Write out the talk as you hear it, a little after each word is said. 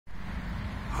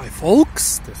Hi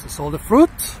folks, this is all the fruit.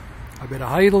 I'm in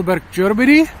Heidelberg,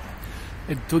 Germany,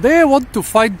 and today I want to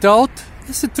find out,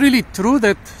 is it really true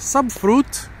that some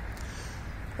fruit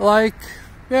like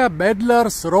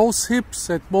medlars, rose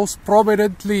hips, and most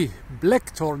prominently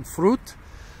blackthorn fruit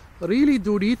really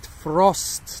do need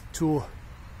frost to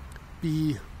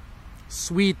be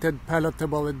sweet and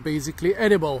palatable and basically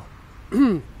edible?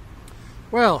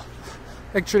 Well,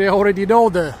 actually I already know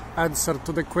the answer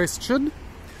to the question,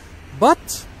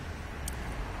 but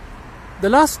the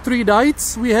last 3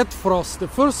 nights we had frost, the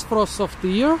first frost of the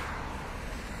year.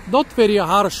 Not very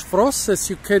harsh frost, as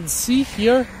you can see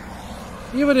here,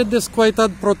 even in this quite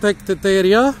unprotected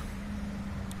area.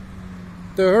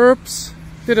 The herbs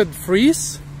didn't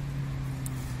freeze.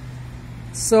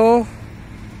 So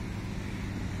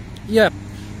yeah,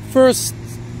 first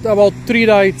about 3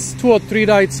 nights, 2 or 3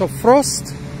 nights of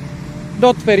frost,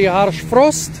 not very harsh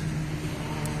frost.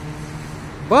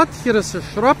 But here is a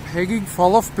shrub hanging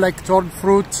full of blackthorn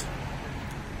fruit.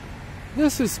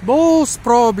 This is most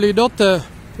probably not a,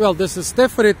 well, this is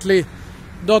definitely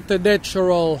not a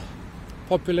natural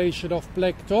population of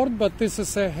blackthorn, but this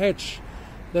is a hedge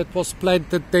that was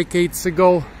planted decades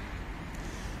ago.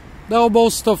 Now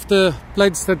most of the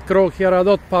plants that grow here are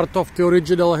not part of the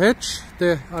original hedge.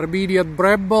 The Armenian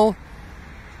bramble,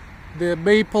 the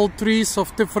maple trees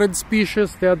of different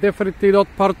species, they are definitely not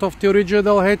part of the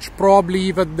original hedge. Probably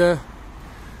even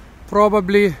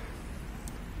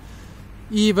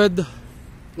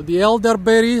the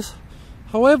elderberries.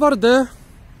 However, the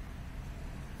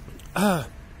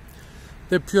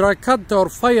puracantha or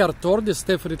fire thorn is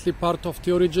definitely part of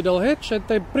the original hedge, and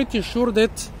I'm pretty sure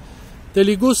that the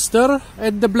liguster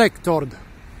and the blackthorn.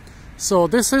 So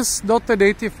this is not a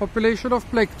native population of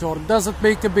blackthorn. Doesn't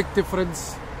make a big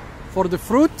difference for the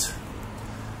fruit.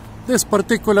 This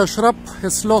particular shrub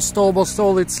has lost almost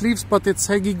all its leaves, but it's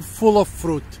hanging full of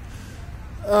fruit.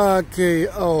 Okay,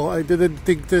 oh, I didn't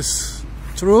think this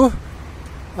through.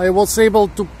 I was able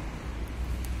to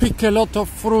pick a lot of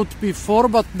fruit before,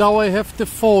 but now I have the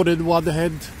phone in one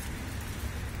hand.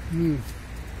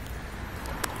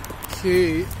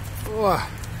 Okay.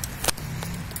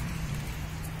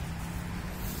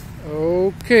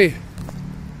 Okay.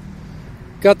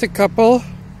 Got a couple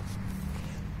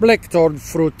blackthorn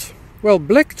fruit. Well,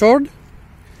 blackthorn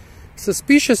is a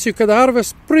species you can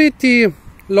harvest pretty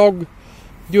long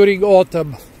during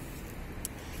autumn.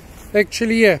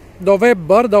 Actually, yeah,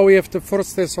 November, now we have the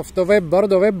first days of November.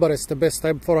 November is the best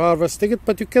time for harvesting it,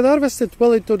 but you can harvest it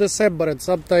well into December and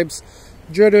sometimes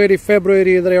January,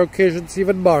 February, and rare occasions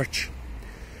even March.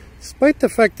 Despite the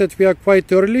fact that we are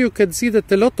quite early, you can see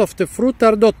that a lot of the fruit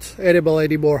are not edible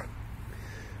anymore.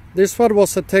 This one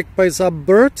was attacked by some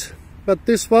bird, but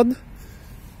this one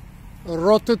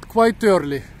rotted quite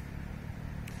early.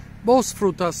 Most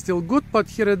fruit are still good, but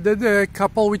here and there a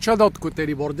couple which are not good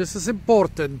anymore. This is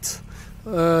important.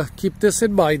 Keep this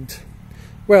in mind.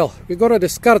 Well, we're gonna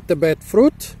discard the bad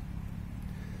fruit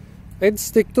and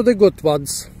stick to the good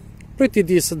ones. Pretty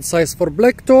decent size for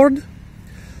blackthorn.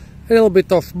 A little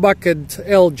bit of muck and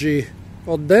algae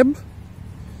on them.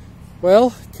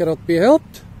 Well, cannot be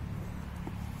helped.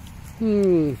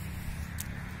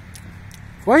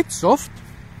 Quite soft.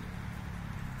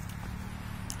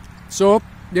 So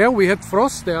yeah, we had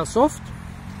frost, they are soft.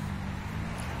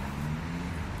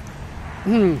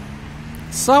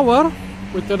 Sour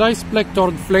with a nice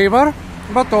blackthorn flavor,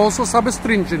 but also some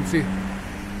astringency.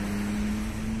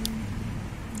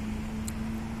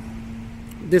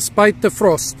 Despite the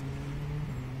frost.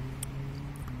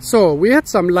 So we had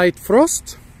some light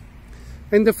frost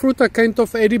and the fruit are kind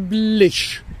of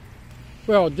edible-ish.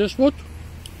 Well, this would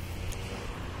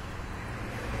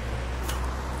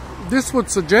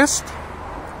suggest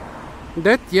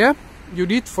that, yeah, you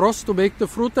need frost to make the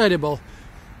fruit edible.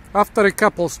 After a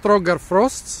couple stronger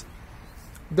frosts,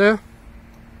 the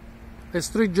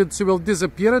astringency will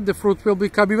disappear and the fruit will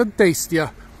become even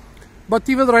tastier. But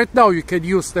even right now you can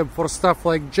use them for stuff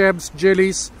like jams,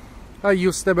 jellies. I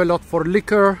use them a lot for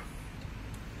liquor.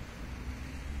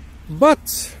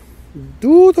 But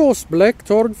do those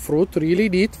blackthorn fruit really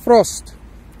need frost?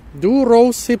 Do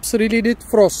rose hips really need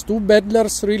frost? Do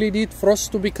medlars really need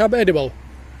frost to become edible?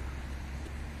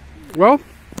 Well,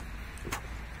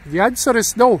 the answer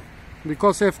is no,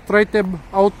 because I've tried them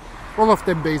out, all of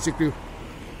them basically.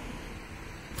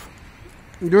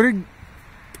 During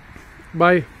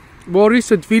my more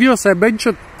recent videos I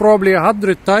mentioned probably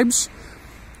 100 times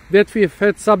that we've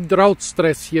had some drought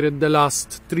stress here in the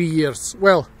last 3 years.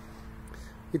 Well,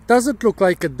 it doesn't look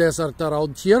like a desert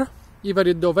around here. Even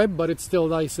in November it's still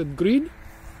nice and green.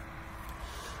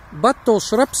 But those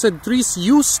shrubs and trees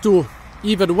used to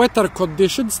even wetter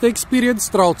conditions, they experience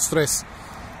drought stress.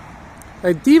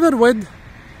 And even when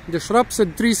the shrubs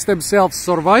and trees themselves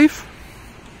survive,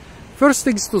 first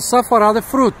things to suffer are the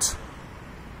fruit.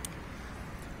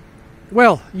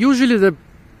 Well, usually the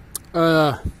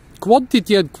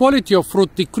quantity and quality of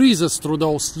fruit decreases through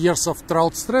those years of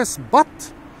drought stress,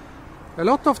 but a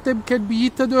lot of them can be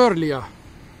eaten earlier.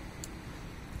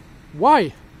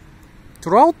 Why?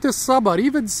 Throughout the summer,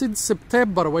 even since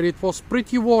September, when it was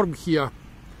pretty warm here,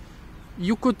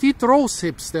 you could eat rose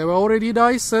hips. They were already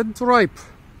nice and ripe,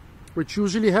 which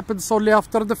usually happens only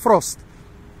after the frost.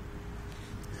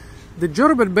 The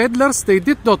German medlars, they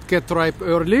did not get ripe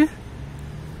early,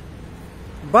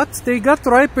 but they got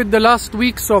ripe in the last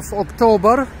weeks of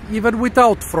October, even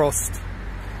without frost.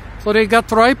 So they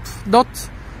got ripe not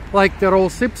like the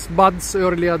rose hips months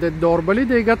earlier than normally.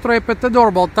 They got ripe at the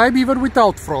normal time, even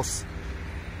without frost.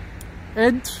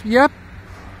 And yeah,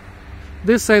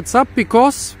 this adds up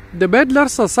because the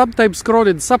medlars are sometimes grown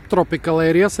in subtropical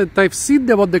areas, and I've seen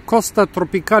them on the Costa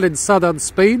Tropical in southern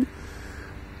Spain,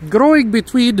 growing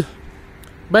between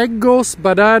mangoes,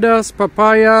 bananas,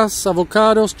 papayas,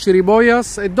 avocados,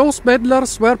 chirimoyas, and those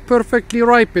medlars were perfectly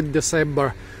ripe in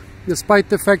December, despite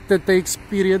the fact that they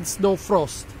experienced no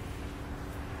frost.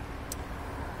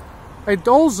 And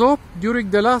also, during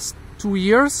the last 2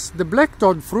 years, the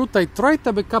blackthorn fruit, I tried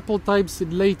them a couple times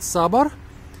in late summer,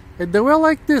 and they were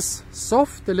like this,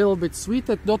 soft, a little bit sweet,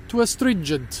 and not too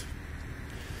astringent.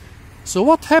 So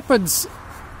what happens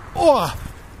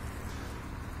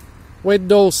when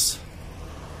those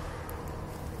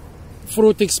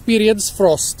fruit experience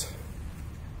frost?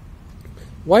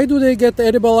 Why do they get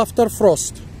edible after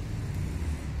frost?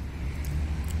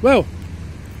 Well,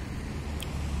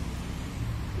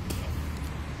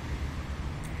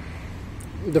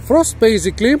 the frost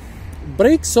basically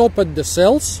breaks open the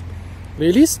cells,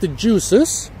 release the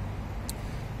juices,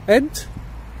 and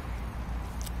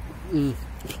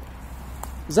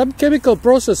some chemical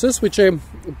processes which I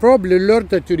probably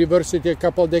learned at university a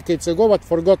couple decades ago but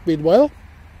forgot meanwhile,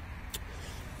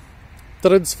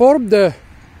 transform the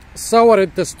sour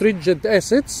and astringent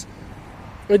acids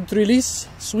and release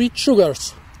sweet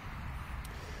sugars.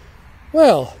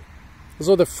 Well,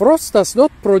 so the frost does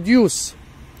not produce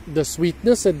the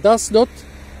sweetness and does not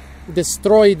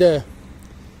destroy the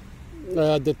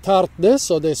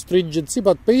tartness or the astringency,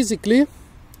 but basically,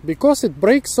 because it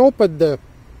breaks open the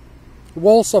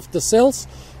walls of the cells,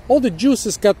 all the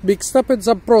juices got mixed up and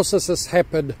some processes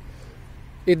happen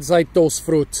inside those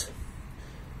fruit.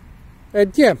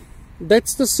 And yeah,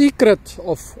 that's the secret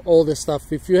of all this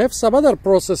stuff. If you have some other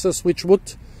processes which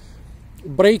would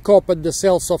break open the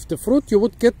cells of the fruit, you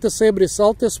would get the same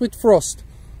result as with frost.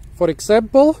 For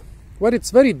example, when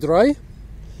it's very dry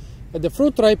and the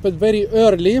fruit ripened very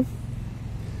early,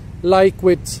 like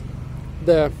with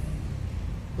the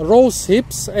rose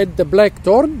hips and the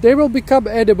blackthorn, they will become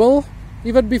edible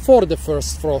even before the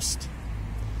first frost.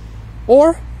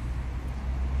 Or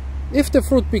if the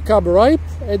fruit become ripe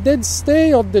and then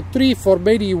stay on the tree for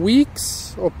many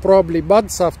weeks or probably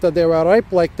months after they were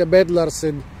ripe, like the medlars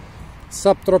in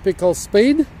subtropical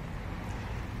Spain,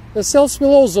 the cells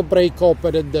will also break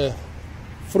open and the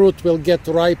fruit will get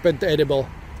ripe and edible.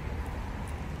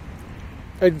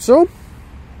 And so,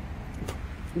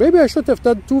 maybe I should have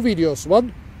done 2 videos,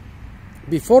 one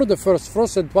before the first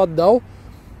frost and one now,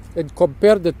 and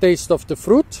compare the taste of the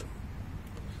fruit.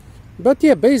 But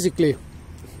yeah, basically,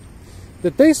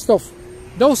 the taste of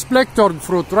those blackthorn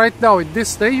fruit right now in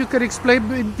this day, you can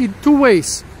explain in 2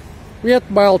 ways. We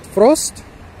had mild frost,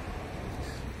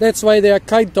 that's why they are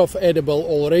kind of edible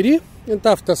already, and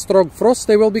after strong frost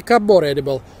they will become more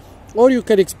edible. Or you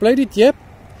can explain it, yeah,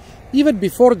 even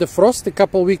before the frost, a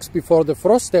couple weeks before the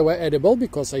frost, they were edible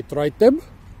because I tried them.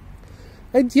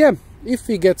 And yeah, if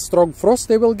we get strong frost,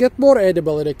 they will get more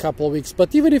edible in a couple of weeks.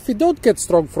 But even if we don't get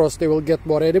strong frost, they will get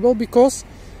more edible because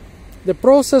the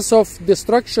process of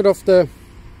destruction of the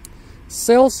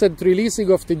cells and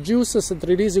releasing of the juices and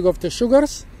releasing of the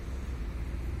sugars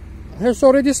has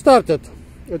already started.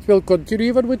 It will continue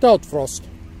even without frost.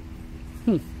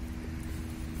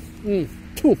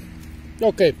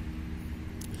 Okay.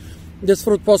 This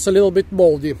fruit was a little bit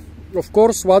moldy. Of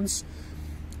course, once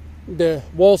the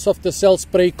walls of the cells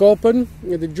break open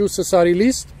and the juices are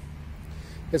released,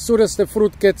 as soon as the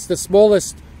fruit gets the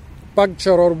smallest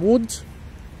puncture or wound,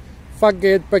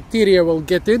 fungi and bacteria will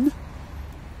get in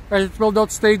and it will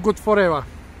not stay good forever.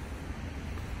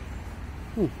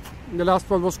 The last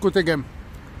one was good again.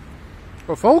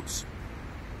 So folks,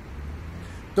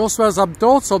 those were some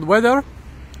thoughts on whether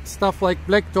stuff like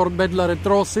blackthorn, medlar and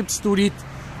rose hips to need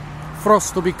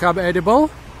frost to become edible.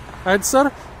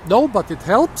 Answer, no, but it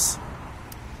helps.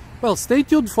 Well, stay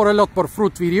tuned for a lot more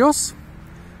fruit videos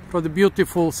from the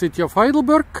beautiful city of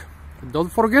Heidelberg. And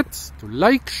don't forget to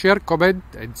like, share, comment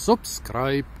and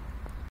subscribe.